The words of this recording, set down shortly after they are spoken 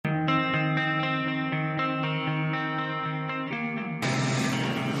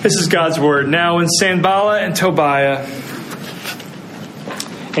This is God's word. Now when Sanballat and Tobiah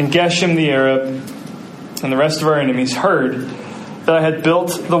and Geshem the Arab and the rest of our enemies heard that I had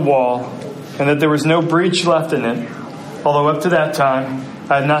built the wall and that there was no breach left in it, although up to that time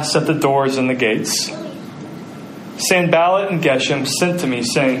I had not set the doors and the gates, Sanballat and Geshem sent to me,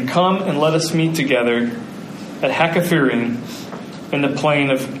 saying, "Come and let us meet together at Hakkephirim in the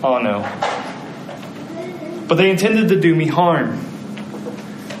plain of Ono." But they intended to do me harm.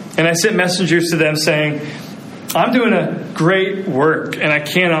 And I sent messengers to them saying, "I'm doing a great work and I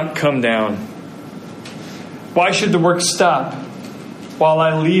cannot come down. Why should the work stop while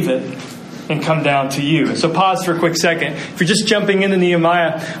I leave it and come down to you?" So pause for a quick second. If you're just jumping into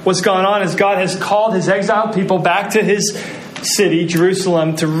Nehemiah, what's going on is God has called his exiled people back to his city,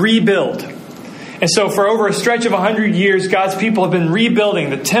 Jerusalem, to rebuild. And so for over a stretch of 100 years, God's people have been rebuilding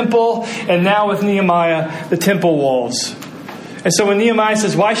the temple, and now with Nehemiah, the temple walls. And so when Nehemiah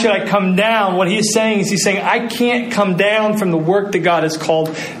says, "Why should I come down?" what he's saying is he's saying, I can't come down from the work that God has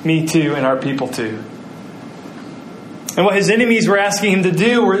called me to and our people to. And what his enemies were asking him to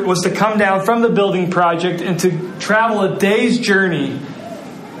do was to come down from the building project and to travel a day's journey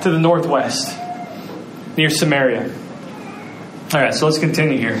to the northwest, near Samaria. All right, so let's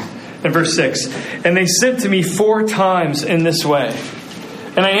continue here. In verse 6, "And they sent to me 4 times in this way,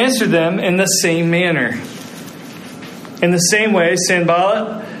 and I answered them in the same manner. In the same way,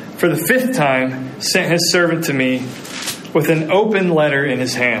 Sanballat, for the 5th time, sent his servant to me with an open letter in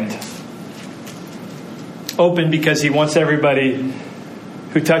his hand." Open because he wants everybody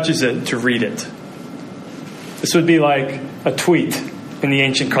who touches it to read it. This would be like a tweet in the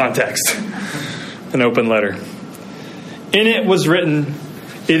ancient context. An open letter. In it was written,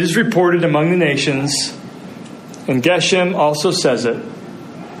 "It is reported among the nations," and Geshem also says it,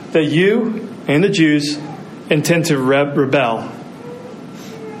 "that you and the Jews intend to rebel.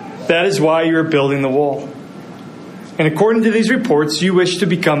 That is why you are building the wall. And according to these reports, you wish to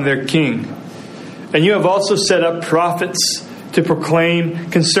become their king. And you have also set up prophets to proclaim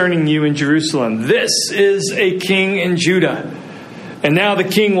concerning you in Jerusalem, 'This is a king in Judah.' And now the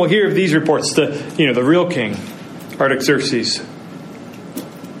king will hear of these reports." The real king, Artaxerxes.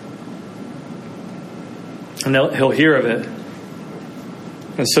 And he'll hear of it.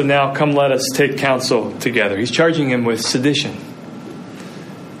 And so now come, let us take counsel together. He's charging him with sedition.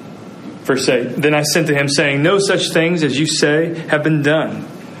 Verse 8, "Then I sent to him saying, 'No such things as you say have been done,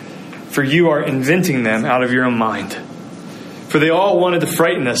 for you are inventing them out of your own mind.' For they all wanted to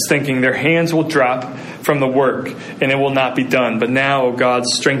frighten us, thinking their hands will drop from the work and it will not be done. But now, O God,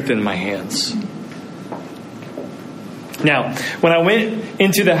 strengthen my hands." Now, when I went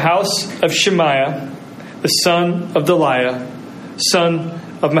into the house of Shemaiah, the son of Delaiah, son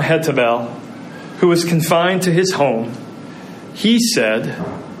of Mehetabel, who was confined to his home, he said,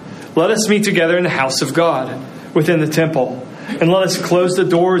 "Let us meet together in the house of God, within the temple, and let us close the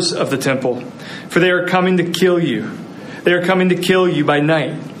doors of the temple, for they are coming to kill you. They are coming to kill you by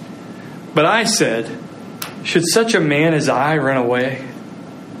night." But I said, "Should such a man as I run away?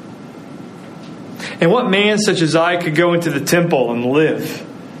 And what man such as I could go into the temple and live?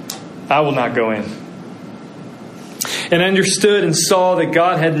 I will not go in." And I understood and saw that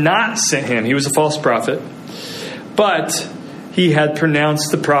God had not sent him. He was a false prophet. But he had pronounced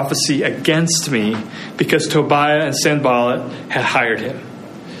the prophecy against me because Tobiah and Sanballat had hired him.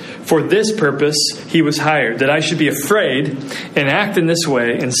 For this purpose he was hired, that I should be afraid and act in this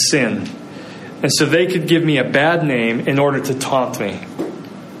way and sin. And so they could give me a bad name in order to taunt me.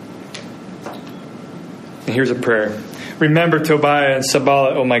 And here's a prayer. "Remember Tobiah and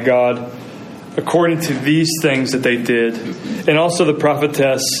Sanballat, O my God, according to these things that they did, and also the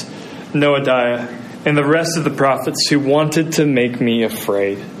prophetess Noadiah, and the rest of the prophets who wanted to make me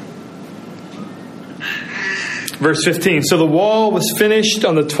afraid." Verse 15, "So the wall was finished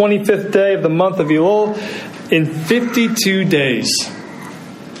on the 25th day of the month of Elul in 52 days.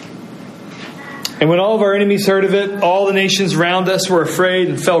 And when all of our enemies heard of it, all the nations round us were afraid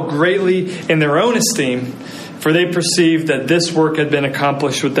and fell greatly in their own esteem, for they perceived that this work had been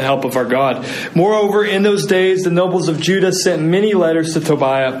accomplished with the help of our God. Moreover, in those days, the nobles of Judah sent many letters to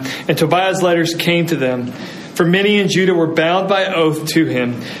Tobiah, and Tobiah's letters came to them. For many in Judah were bound by oath to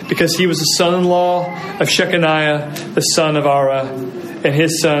him, because he was the son-in-law of Shechaniah, the son of Ara, and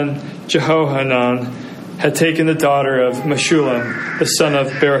his son Jehohanan had taken the daughter of Meshullam, the son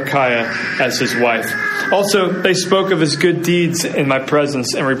of Berechiah, as his wife. Also, they spoke of his good deeds in my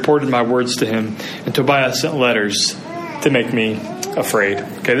presence and reported my words to him. And Tobiah sent letters to make me afraid."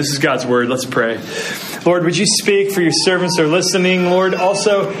 Okay, this is God's word. Let's pray. Lord, would you speak for your servants that are listening, Lord?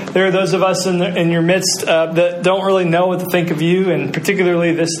 Also, there are those of us in your midst that don't really know what to think of you, and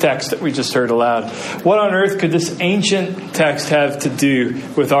particularly this text that we just heard aloud. What on earth could this ancient text have to do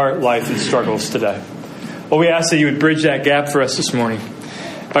with our life and struggles today? Well, we ask that you would bridge that gap for us this morning.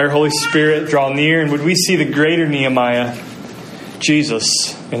 By your Holy Spirit, draw near, and would we see the greater Nehemiah,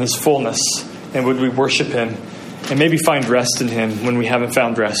 Jesus, in his fullness, and would we worship him and maybe find rest in him when we haven't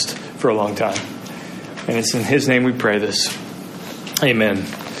found rest for a long time. And it's in his name we pray this. Amen.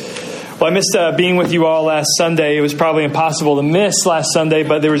 Well, I missed being with you all last Sunday. It was probably impossible to miss last Sunday,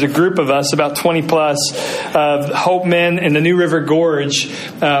 but there was a group of us, about 20 plus, of Hope Men in the New River Gorge,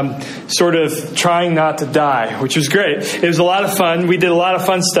 sort of trying not to die, which was great. It was a lot of fun. We did a lot of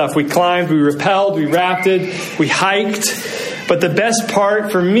fun stuff. We climbed, we rappelled, we rafted, we hiked. But the best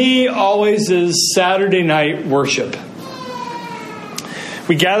part for me always is Saturday night worship.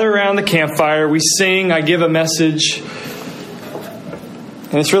 We gather around the campfire, we sing, I give a message,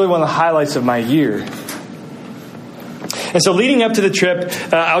 and it's really one of the highlights of my year. And so leading up to the trip,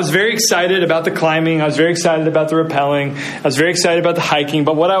 I was very excited about the climbing, I was very excited about the rappelling, I was very excited about the hiking,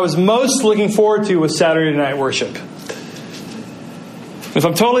 but what I was most looking forward to was Saturday night worship. If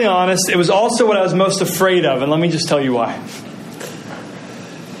I'm totally honest, it was also what I was most afraid of, and let me just tell you why.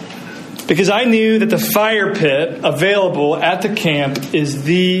 Because I knew that the fire pit available at the camp is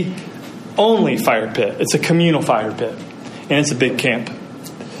the only fire pit. It's a communal fire pit. And it's a big camp.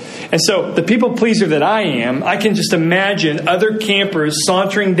 And so the people pleaser that I am, I can just imagine other campers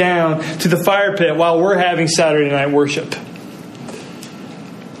sauntering down to the fire pit while we're having Saturday night worship.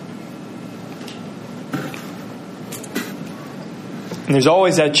 And there's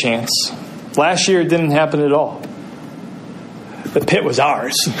always that chance. Last year it didn't happen at all. The pit was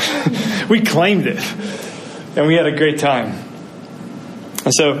ours. We claimed it. And we had a great time.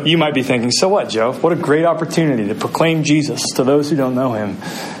 And so you might be thinking, so what, Joe? What a great opportunity to proclaim Jesus to those who don't know him.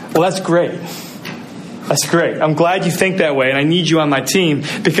 Well, that's great. That's great. I'm glad you think that way, and I need you on my team,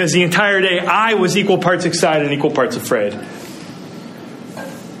 because the entire day I was equal parts excited and equal parts afraid.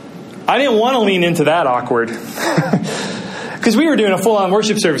 I didn't want to lean into that awkward. Because we were doing a full-on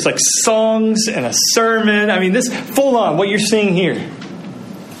worship service, like songs and a sermon. I mean, this full-on, what you're seeing here.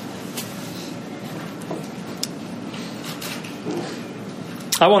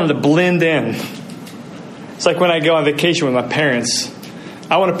 I wanted to blend in. It's like when I go on vacation with my parents.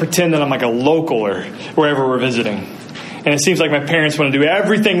 I want to pretend that I'm like a local or wherever we're visiting. And it seems like my parents want to do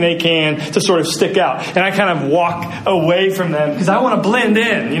everything they can to sort of stick out. And I kind of walk away from them because I want to blend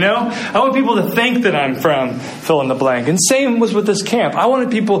in, you know? I want people to think that I'm from fill in the blank. And same was with this camp. I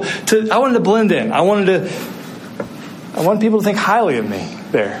wanted to blend in. I wanted people to think highly of me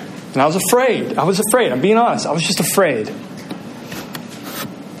there. And I was afraid. I'm being honest. I was just afraid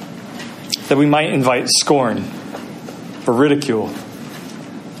that we might invite scorn or ridicule.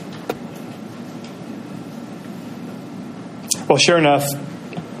 Well, sure enough,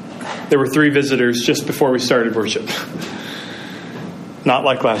 there were 3 visitors just before we started worship. Not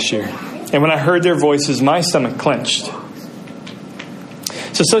like last year. And when I heard their voices, my stomach clenched.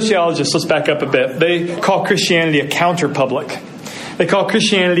 So sociologists, let's back up a bit. They call Christianity a counter-public. They call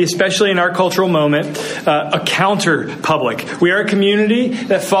Christianity, especially in our cultural moment, a counter-public. We are a community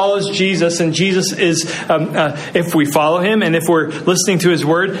that follows Jesus, and Jesus is, if we follow him and if we're listening to his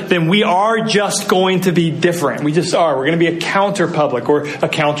word, then we are just going to be different. We just are. We're going to be a counter-public or a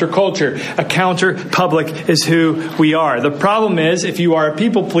counter-culture. A counter-public is who we are. The problem is, if you are a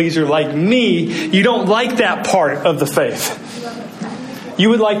people-pleaser like me, you don't like that part of the faith. You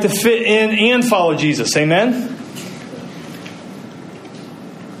would like to fit in and follow Jesus. Amen?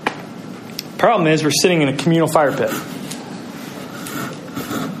 Problem is, we're sitting in a communal fire pit.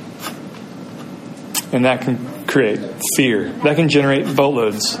 And that can create fear. That can generate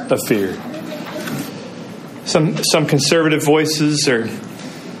boatloads of fear. Some conservative voices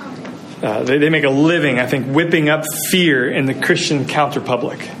they make a living, I think, whipping up fear in the Christian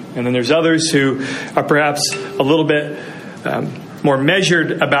counterpublic. And then there's others who are perhaps a little bit more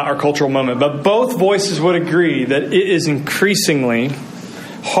measured about our cultural moment. But both voices would agree that it is increasingly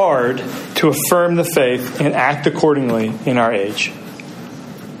hard to affirm the faith and act accordingly in our age.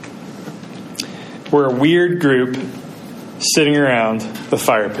 We're a weird group sitting around the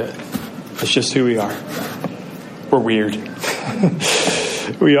fire pit. That's just who we are. We're weird.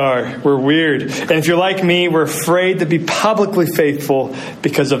 We're weird. And if you're like me, we're afraid to be publicly faithful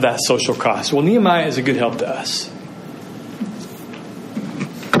because of that social cost. Well, Nehemiah is a good help to us.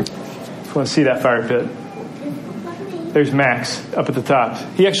 If you want to see that fire pit, there's Max up at the top.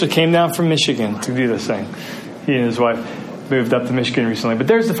 He actually came down from Michigan to do this thing. He and his wife moved up to Michigan recently. But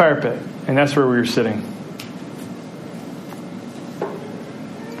there's the fire pit, and that's where we were sitting.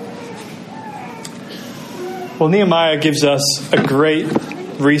 Well, Nehemiah gives us a great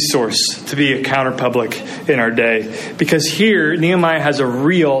resource to be a counterpublic in our day. Because here, Nehemiah has a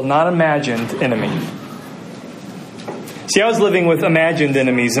real, not imagined enemy. See, I was living with imagined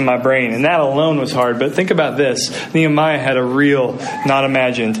enemies in my brain, and that alone was hard. But think about this. Nehemiah had a real, not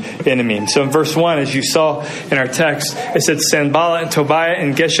imagined enemy. So in verse 1, as you saw in our text, it said, Sanballat and Tobiah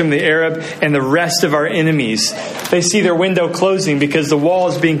and Geshem the Arab and the rest of our enemies. They see their window closing because the wall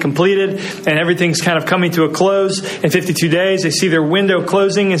is being completed and everything's kind of coming to a close in 52 days. They see their window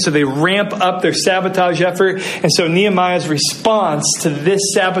closing, and so they ramp up their sabotage effort. And so Nehemiah's response to this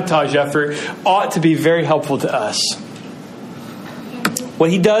sabotage effort ought to be very helpful to us. What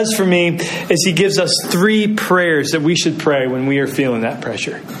he does for me is he gives us 3 prayers that we should pray when we are feeling that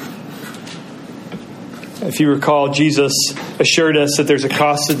pressure. If you recall, Jesus assured us that there's a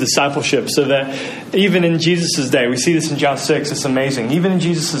cost to discipleship, so that even in Jesus' day, we see this in John 6, it's amazing. Even in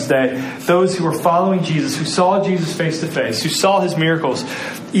Jesus' day, those who were following Jesus, who saw Jesus face to face, who saw his miracles,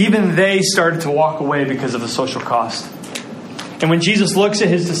 even they started to walk away because of the social cost. And when Jesus looks at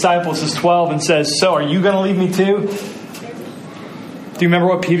his disciples, his 12, and says, so are you going to leave me too? Do you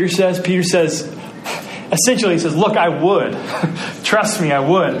remember what Peter says? Peter says, essentially, he says, look, I would. Trust me, I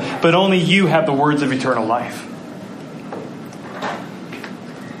would. But only you have the words of eternal life.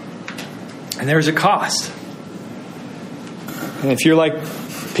 And there's a cost. And if you're like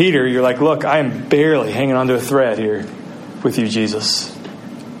Peter, you're like, look, I am barely hanging onto a thread here with you, Jesus.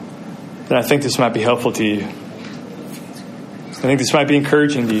 And I think this might be helpful to you. I think this might be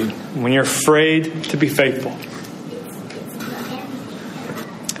encouraging to you when you're afraid to be faithful.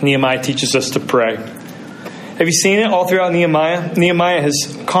 Nehemiah teaches us to pray. Have you seen it all throughout Nehemiah? Nehemiah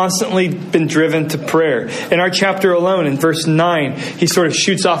has constantly been driven to prayer. In our chapter alone, in verse 9, he sort of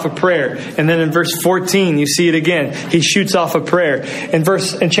shoots off a prayer. And then in verse 14, you see it again. He shoots off a prayer.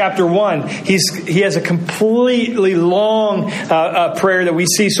 In chapter 1, he has a completely long prayer that we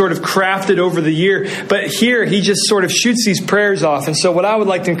see sort of crafted over the year. But here, he just sort of shoots these prayers off. And so what I would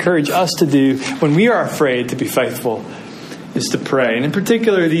like to encourage us to do when we are afraid to be faithful is to pray. And in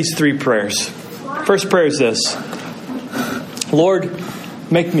particular, these 3 prayers. First prayer is this. Lord,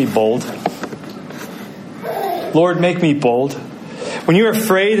 make me bold. Lord, make me bold. When you're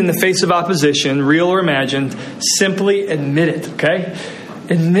afraid in the face of opposition, real or imagined, simply admit it, okay?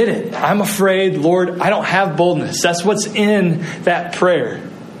 Admit it. I'm afraid, Lord, I don't have boldness. That's what's in that prayer.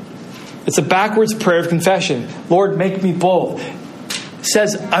 It's a backwards prayer of confession. Lord, make me bold. It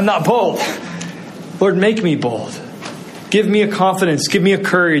says, I'm not bold. Lord, make me bold. Give me a confidence. Give me a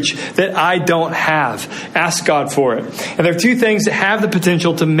courage that I don't have. Ask God for it. And there are 2 things that have the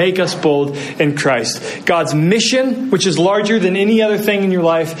potential to make us bold in Christ. God's mission, which is larger than any other thing in your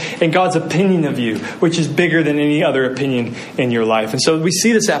life, and God's opinion of you, which is bigger than any other opinion in your life. And so we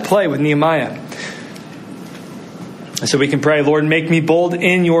see this at play with Nehemiah. And so we can pray, Lord, make me bold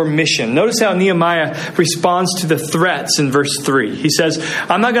in your mission. Notice how Nehemiah responds to the threats in verse 3. He says,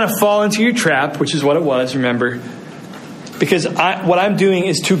 I'm not going to fall into your trap, which is what it was, remember. Because what I'm doing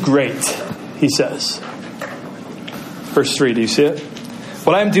is too great, he says. Verse 3, do you see it?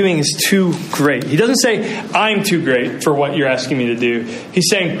 What I'm doing is too great. He doesn't say, I'm too great for what you're asking me to do. He's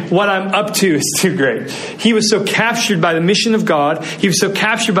saying, what I'm up to is too great. He was so captured by the mission of God. He was so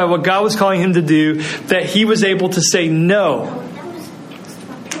captured by what God was calling him to do that he was able to say, no.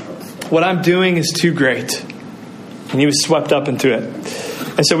 What I'm doing is too great. And he was swept up into it.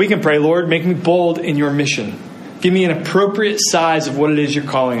 And so we can pray, Lord, make me bold in your mission. Give me an appropriate size of what it is you're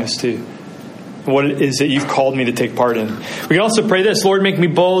calling us to. What it is that you've called me to take part in. We can also pray this, Lord, make me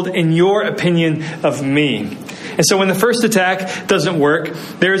bold in your opinion of me. And so when the first attack doesn't work,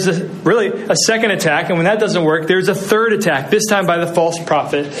 there's a second attack. And when that doesn't work, there's a third attack, this time by the false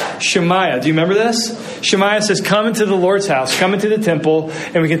prophet, Shemaiah. Do you remember this? Shemaiah says, come into the Lord's house, come into the temple,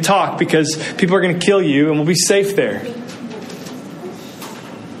 and we can talk because people are going to kill you and we'll be safe there.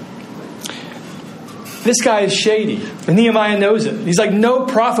 This guy is shady. And Nehemiah knows it. He's like, no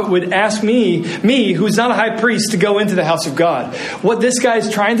prophet would ask me, who's not a high priest, to go into the house of God. What this guy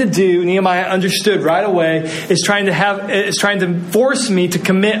is trying to do, Nehemiah understood right away, is trying to force me to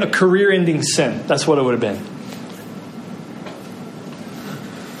commit a career-ending sin. That's what it would have been.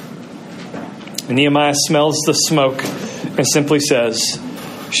 And Nehemiah smells the smoke and simply says,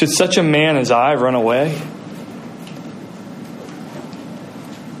 should such a man as I run away?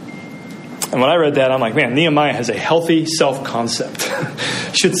 And when I read that, I'm like, man, Nehemiah has a healthy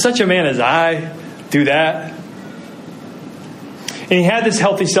self-concept. Should such a man as I do that? And he had this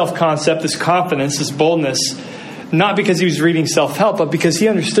healthy self-concept, this confidence, this boldness, not because he was reading self-help, but because he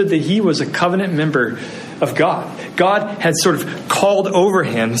understood that he was a covenant member of God. God had sort of called over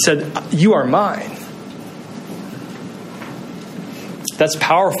him and said, you are mine. That's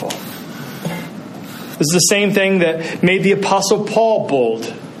powerful. This is the same thing that made the Apostle Paul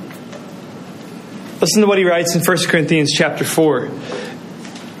bold. Listen to what he writes in 1 Corinthians chapter 4.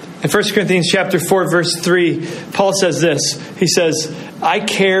 In 1 Corinthians chapter 4, verse 3, Paul says this. He says, I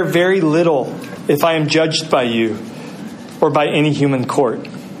care very little if I am judged by you or by any human court.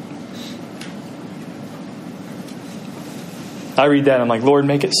 I read that and I'm like, Lord,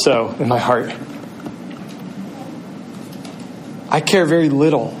 make it so in my heart. I care very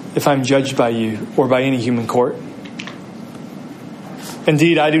little if I'm judged by you or by any human court.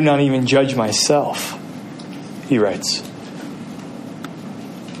 Indeed, I do not even judge myself, he writes.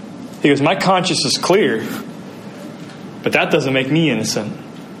 He goes, my conscience is clear, but that doesn't make me innocent.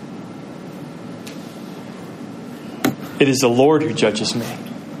 It is the Lord who judges me.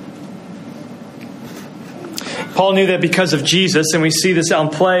 Paul knew that because of Jesus, and we see this on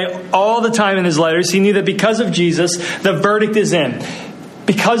play all the time in his letters, he knew that because of Jesus, the verdict is in.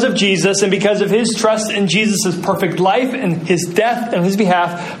 Because of Jesus and because of his trust in Jesus' perfect life and his death on his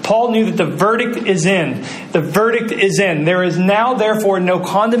behalf, Paul knew that the verdict is in. The verdict is in. There is now, therefore, no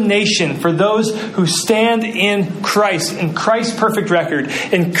condemnation for those who stand in Christ's perfect record,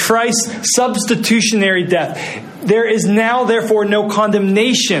 in Christ's substitutionary death. There is now, therefore, no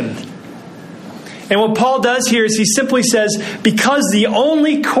condemnation. And what Paul does here is he simply says, because the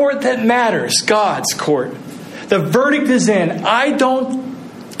only court that matters, God's court, the verdict is in. I don't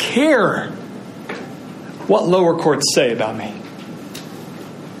care what lower courts say about me.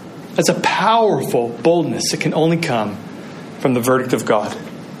 That's a powerful boldness that can only come from the verdict of God.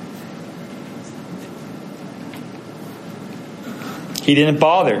 He didn't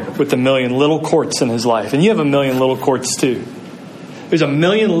bother with the million little courts in his life. And you have a million little courts too. There's a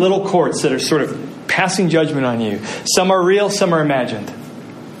million little courts that are sort of passing judgment on you. Some are real, some are imagined. And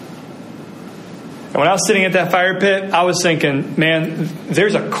when I was sitting at that fire pit, I was thinking, man,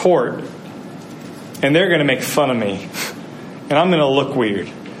 there's a court, and they're going to make fun of me, and I'm going to look weird,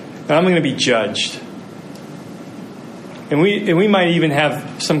 and I'm going to be judged. And we might even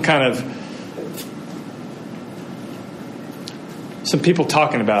have some people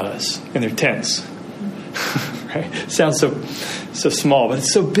talking about us in their tents. Right? It sounds so small, but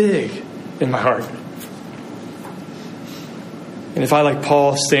it's so big in my heart. And if I, like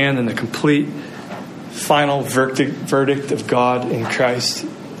Paul, stand in the complete final verdict of God in Christ,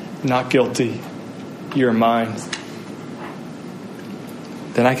 not guilty, you're mine,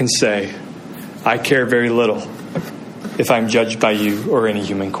 then I can say, I care very little if I'm judged by you or any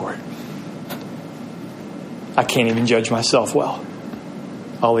human court. I can't even judge myself well.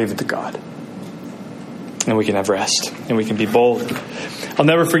 I'll leave it to God. And we can have rest. And we can be bold. I'll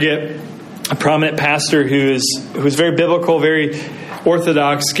never forget a prominent pastor who was very biblical, very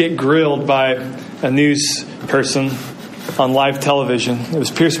orthodox, get grilled by a news person on live television. It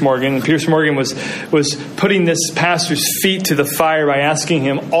was Piers Morgan. And Piers Morgan was putting this pastor's feet to the fire by asking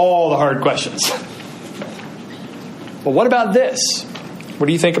him all the hard questions. Well, what about this? What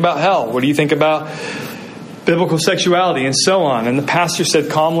do you think about hell? What do you think about biblical sexuality? And so on. And the pastor said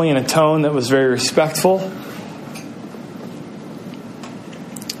calmly in a tone that was very respectful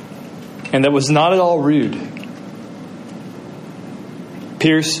and that was not at all rude,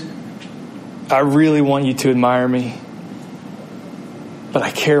 Piers, I really want you to admire me, but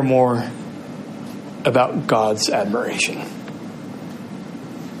I care more about God's admiration.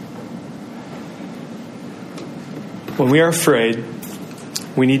 When we are afraid,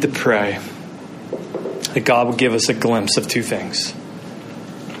 we need to pray that God will give us a glimpse of two things: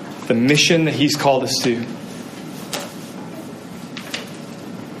 the mission that He's called us to,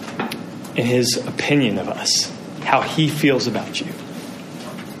 and His opinion of us, how He feels about you.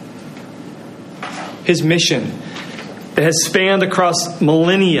 His mission that has spanned across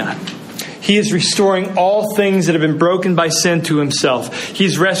millennia. He is restoring all things that have been broken by sin to Himself.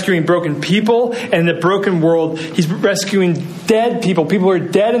 He's rescuing broken people and the broken world. He's rescuing dead people. People who are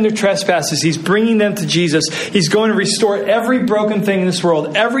dead in their trespasses. He's bringing them to Jesus. He's going to restore every broken thing in this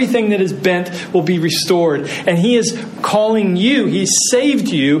world. Everything that is bent will be restored. And He is calling you, He saved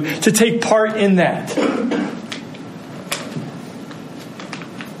you to take part in that.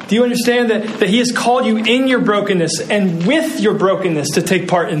 Do you understand that He has called you in your brokenness and with your brokenness to take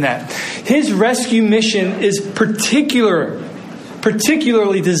part in that? His rescue mission is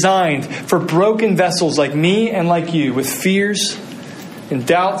particularly designed for broken vessels like me and like you, with fears and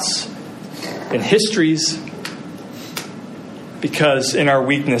doubts and histories, because in our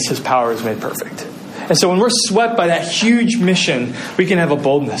weakness His power is made perfect. And so when we're swept by that huge mission, we can have a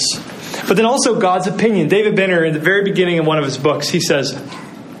boldness. But then also God's opinion. David Benner, in the very beginning of one of his books, he says,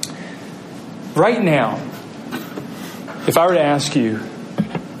 right now, if I were to ask you,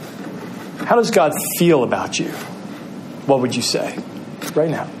 how does God feel about you? What would you say right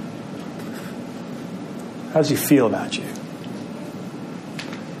now? How does he feel about you?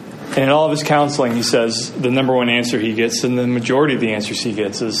 And in all of his counseling, he says the number one answer he gets, and the majority of the answers he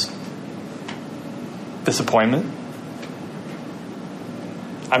gets, is disappointment.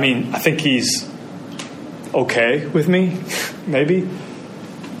 I mean, I think he's okay with me, maybe.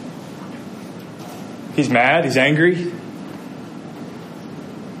 He's mad, he's angry.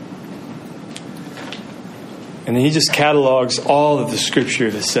 And then he just catalogs all of the scripture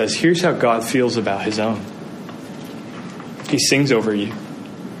that says, here's how God feels about his own. He sings over you.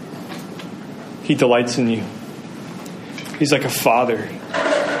 He delights in you. He's like a father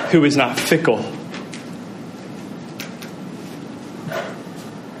who is not fickle.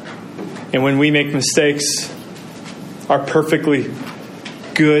 And when we make mistakes, our perfectly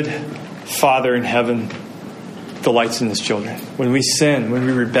good Father in heaven delights in his children. When we sin, when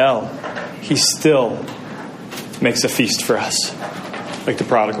we rebel, he still makes a feast for us, like the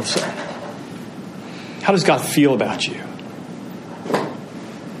prodigal son. How does God feel about you?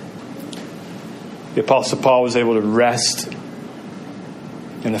 The Apostle Paul was able to rest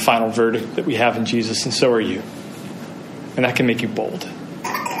in the final verdict that we have in Jesus, and so are you. And that can make you bold.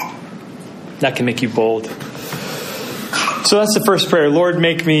 That can make you bold. So that's the first prayer. Lord,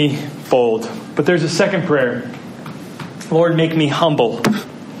 make me bold. But there's a second prayer. Lord, make me humble.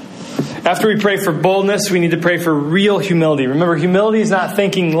 After we pray for boldness, we need to pray for real humility. Remember, humility is not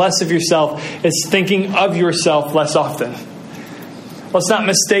thinking less of yourself. It's thinking of yourself less often. Let's not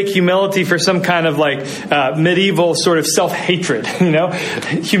mistake humility for some kind of medieval sort of self-hatred.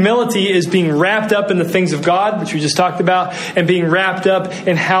 Humility is being wrapped up in the things of God, which we just talked about, and being wrapped up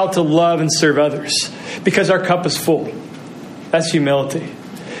in how to love and serve others, because our cup is full. That's humility.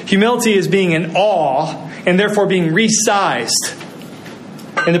 Humility is being in awe and therefore being resized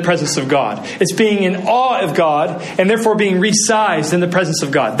in the presence of God. It's being in awe of God and therefore being resized in the presence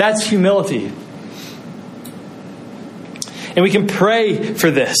of God. That's humility. And we can pray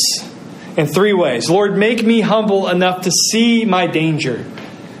for this in three ways. Lord, make me humble enough to see my danger.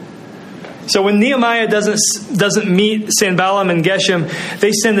 So when Nehemiah doesn't meet Sanballat and Geshem,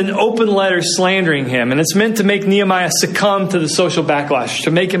 they send an open letter slandering him. And it's meant to make Nehemiah succumb to the social backlash,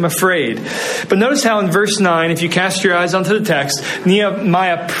 to make him afraid. But notice how in verse 9, if you cast your eyes onto the text,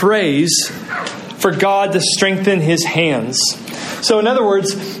 Nehemiah prays for God to strengthen his hands. So in other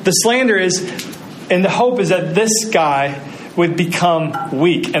words, the slander is, and the hope is that this guy would become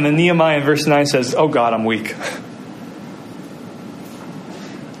weak. And then Nehemiah in verse 9 says, oh God, I'm weak.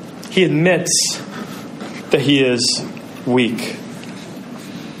 He admits that he is weak.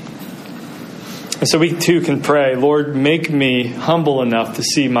 And so we too can pray, Lord, make me humble enough to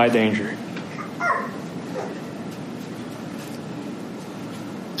see my danger.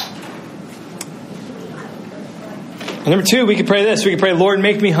 And number two, we could pray this. We could pray, Lord,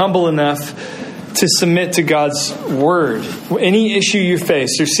 make me humble enough to submit to God's word. Any issue you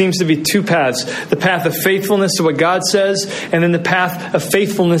face, there seems to be two paths. The path of faithfulness to what God says, and then the path of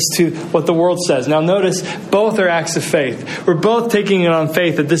faithfulness to what the world says. Now notice, both are acts of faith. We're both taking it on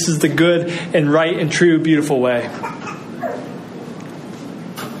faith that this is the good and right and true, beautiful way.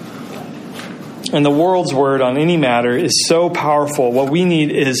 And the world's word on any matter is so powerful. What we need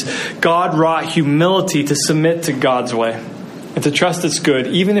is God-wrought humility to submit to God's way and to trust it's good,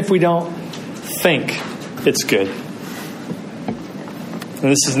 even if we don't think it's good.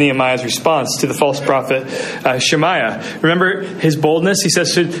 And this is Nehemiah's response to the false prophet Shemaiah. Remember his boldness? He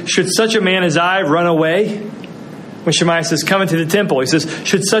says, should such a man as I run away? When Shemaiah says, come into the temple, he says,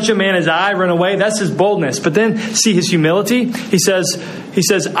 should such a man as I run away? That's his boldness. But then see his humility. He says,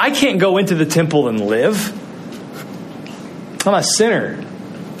 I can't go into the temple and live. I'm a sinner.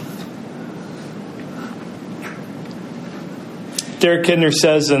 Derek Kidner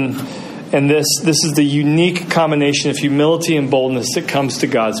says, and this is the unique combination of humility and boldness that comes to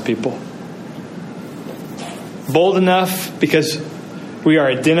God's people. Bold enough because we are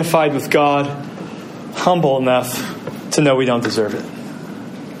identified with God. Humble enough to know we don't deserve it.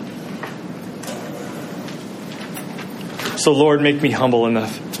 So Lord, make me humble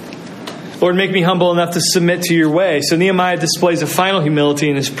enough. Lord, make me humble enough to submit to your way. So Nehemiah displays a final humility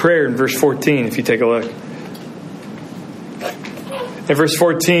in his prayer in verse 14, if you take a look. In verse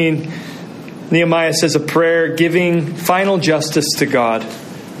 14, Nehemiah says a prayer giving final justice to God.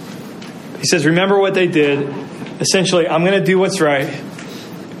 He says, remember what they did. Essentially, I'm going to do what's right.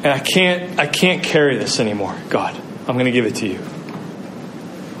 And I can't carry this anymore, God. I'm going to give it to you.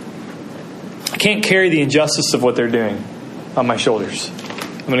 I can't carry the injustice of what they're doing on my shoulders.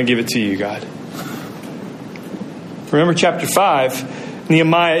 I'm going to give it to you, God. Remember chapter 5,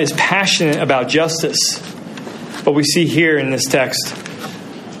 Nehemiah is passionate about justice. But we see here in this text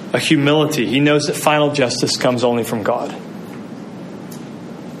a humility. He knows that final justice comes only from God.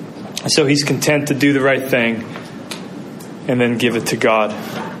 And so he's content to do the right thing and then give it to God.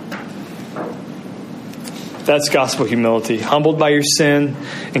 That's gospel humility. Humbled by your sin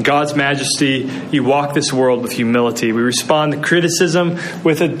and God's majesty, you walk this world with humility. We respond to criticism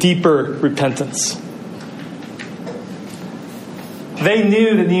with a deeper repentance. They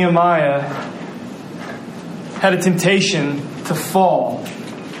knew that Nehemiah had a temptation to fall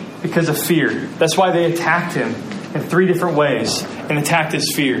because of fear. That's why they attacked him in 3 different ways and attacked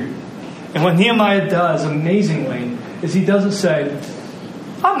his fear. And what Nehemiah does, amazingly, is he doesn't say,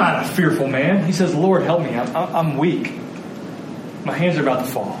 I'm not a fearful man. He says, Lord, help me. I'm weak. My hands are about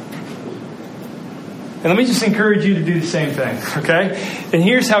to fall. And let me just encourage you to do the same thing, okay? And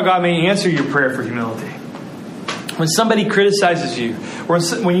here's how God may answer your prayer for humility. When somebody criticizes you, or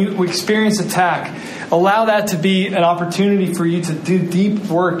when you experience attack, allow that to be an opportunity for you to do deep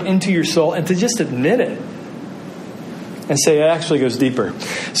work into your soul and to just admit it. And say it actually goes deeper.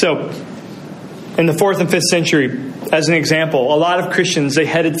 So, in the 4th and 5th century, as an example, a lot of Christians, they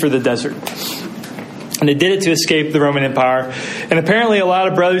headed for the desert. And they did it to escape the Roman Empire. And apparently a lot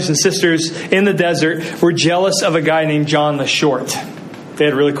of brothers and sisters in the desert were jealous of a guy named John the Short. They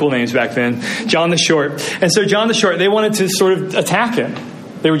had really cool names back then. John the Short. And so John the Short, they wanted to sort of attack him.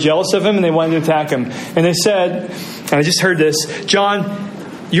 They were jealous of him and they wanted to attack him. And they said, and I just heard this, John,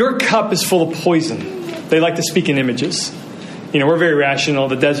 your cup is full of poison. They like to speak in images. You know, we're very rational.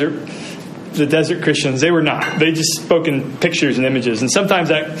 The desert Christians, they were not. They just spoke in pictures and images. And sometimes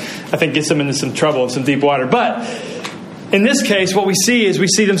that, I think, gets them into some trouble and some deep water. But in this case, what we see is we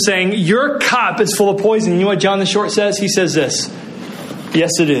see them saying, your cup is full of poison. You know what John the Short says? He says this,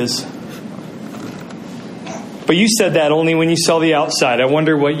 yes, it is. But you said that only when you saw the outside. I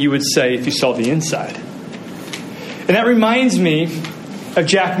wonder what you would say if you saw the inside. And that reminds me of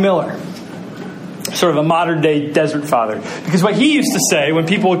Jack Miller, sort of a modern-day desert father. Because what he used to say when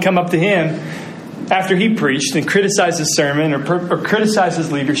people would come up to him after he preached and criticize his sermon or criticize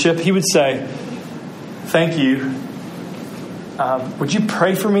his leadership, he would say, thank you. Would you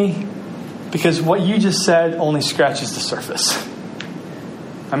pray for me? Because what you just said only scratches the surface.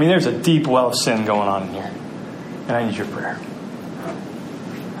 I mean, there's a deep well of sin going on in here. And I need your prayer.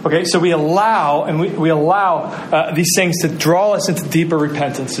 Okay, so we allow these things to draw us into deeper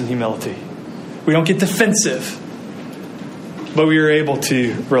repentance and humility. We don't get defensive, but we are able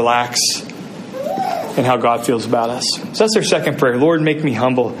to relax in how God feels about us. So that's our second prayer. Lord, make me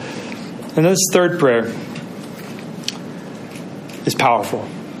humble. And this third prayer is powerful.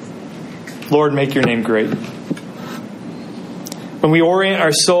 Lord, make your name great. When we orient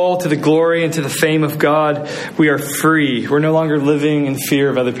our soul to the glory and to the fame of God, we are free. We're no longer living in fear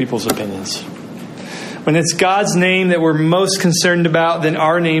of other people's opinions. When it's God's name that we're most concerned about, then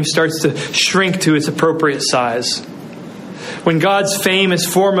our name starts to shrink to its appropriate size. When God's fame is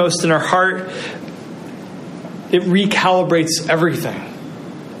foremost in our heart, it recalibrates everything.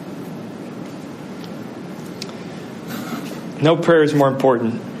 No prayer is more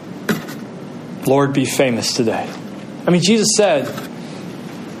important. Lord, be famous today. I mean, Jesus said,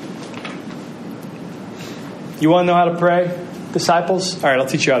 you want to know how to pray, disciples? All right, I'll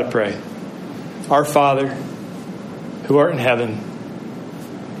teach you how to pray. Our Father, who art in heaven.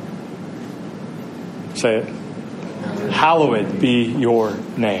 Say it. Hallowed be your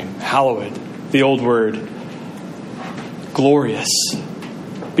name. Hallowed. The old word. Glorious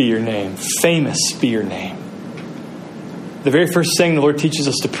be your name. Famous be your name. The very first thing the Lord teaches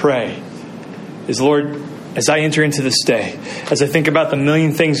us to pray is, Lord, as I enter into this day, as I think about the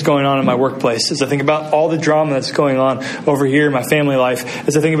million things going on in my workplace, as I think about all the drama that's going on over here in my family life,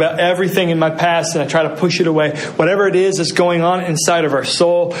 as I think about everything in my past and I try to push it away, whatever it is that's going on inside of our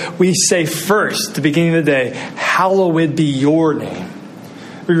soul, we say first, at the beginning of the day, hallowed be your name.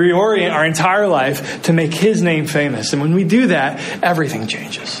 We reorient our entire life to make His name famous. And when we do that, everything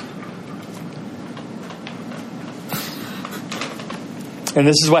changes. And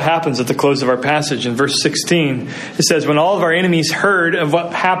this is what happens at the close of our passage. In verse 16, it says, when all of our enemies heard of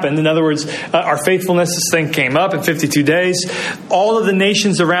what happened, in other words, our faithfulness, this thing came up in 52 days, all of the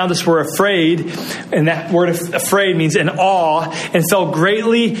nations around us were afraid, and that word afraid means in awe, and fell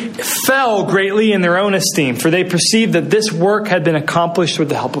greatly in their own esteem, for they perceived that this work had been accomplished with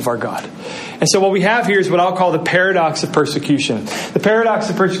the help of our God. And so what we have here is what I'll call the paradox of persecution. The paradox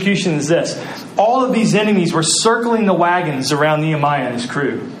of persecution is this. All of these enemies were circling the wagons around Nehemiah and his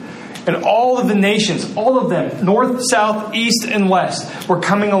crew. And all of the nations, all of them, north, south, east, and west, were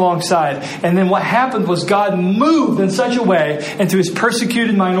coming alongside. And then what happened was God moved in such a way into his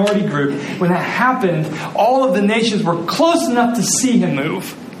persecuted minority group. When that happened, all of the nations were close enough to see him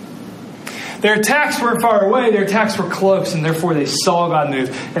move. Their attacks weren't far away, their attacks were close, and therefore they saw God move.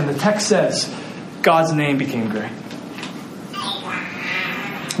 And the text says, God's name became great.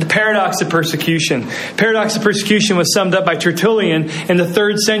 The paradox of persecution. Paradox of persecution was summed up by Tertullian in the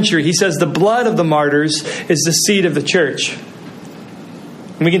 3rd century. He says the blood of the martyrs is the seed of the church.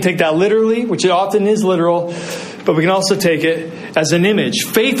 And we can take that literally, which it often is literal, but we can also take it as an image.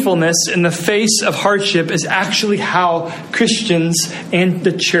 Faithfulness in the face of hardship is actually how Christians and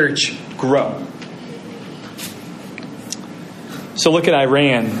the church grow. So look at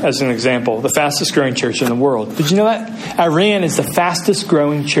Iran as an example, the fastest growing church in the world. Did you know that? Iran is the fastest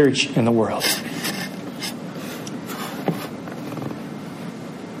growing church in the world.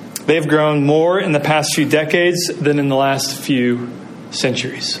 They've grown more in the past few decades than in the last few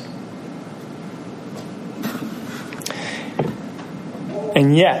centuries.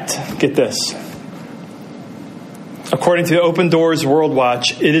 And yet, get this. According to Open Doors World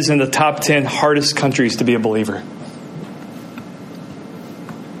Watch, it is in the top 10 hardest countries to be a believer.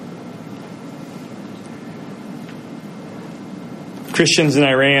 Christians in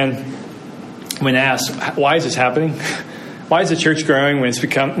Iran, when asked, why is this happening? Why is the church growing when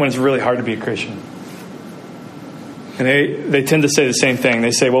it's really hard to be a Christian? And they tend to say the same thing.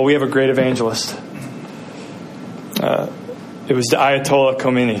 They say, well, we have a great evangelist. It was the Ayatollah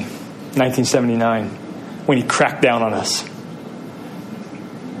Khomeini, 1979, when he cracked down on us.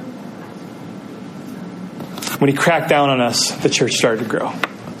 When he cracked down on us, the church started to grow.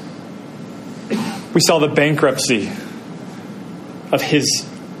 We saw the bankruptcy of his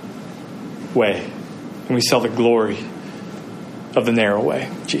way. And we saw the glory of the narrow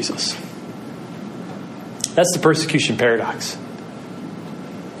way, Jesus. That's the persecution paradox.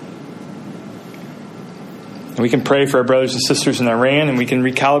 And we can pray for our brothers and sisters in Iran, and we can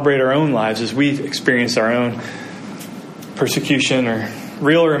recalibrate our own lives as we experience our own persecution, or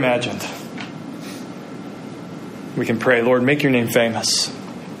real or imagined. We can pray, Lord, make your name famous.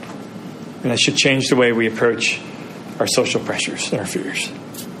 And that should change the way we approach our social pressures and our fears.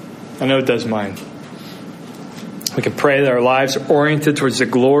 I know it does mine. We can pray that our lives are oriented towards the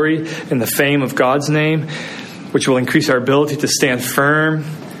glory and the fame of God's name, which will increase our ability to stand firm.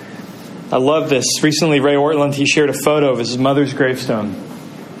 I love this. Recently, Ray Ortland, he shared a photo of his mother's gravestone.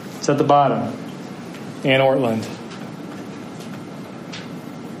 It's at the bottom. Ann Ortland.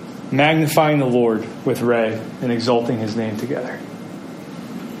 Magnifying the Lord with Ray and exalting his name together.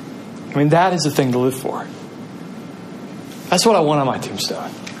 I mean, that is the thing to live for. That's what I want on my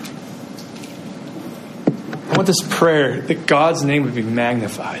tombstone. I want this prayer that God's name would be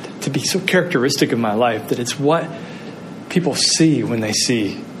magnified, to be so characteristic of my life that it's what people see when they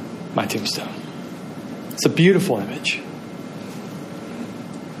see my tombstone. It's a beautiful image.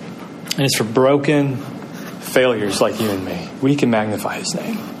 And it's for broken failures like you and me. We can magnify his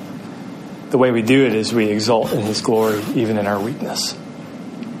name. The way we do it is we exalt in his glory even in our weakness.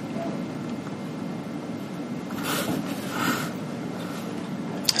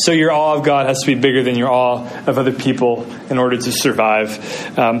 So your awe of God has to be bigger than your awe of other people in order to survive.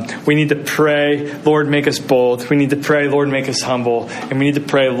 We need to pray, Lord, make us bold. We need to pray, Lord, make us humble. And we need to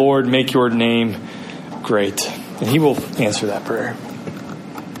pray, Lord, make your name great. And he will answer that prayer.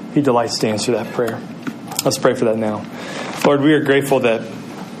 He delights to answer that prayer. Let's pray for that now. Lord, we are grateful that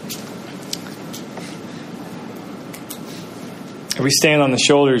we stand on the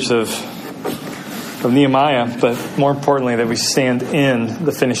shoulders of Nehemiah, but more importantly, that we stand in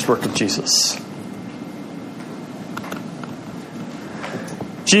the finished work of Jesus.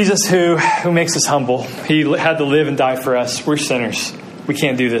 Jesus, who makes us humble. He had to live and die for us. We're sinners. We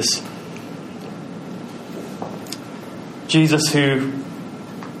can't do this. Jesus, who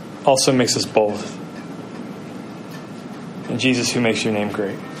also makes us bold. And Jesus, who makes your name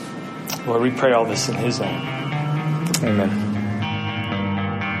great. Lord, we pray all this in his name. Amen.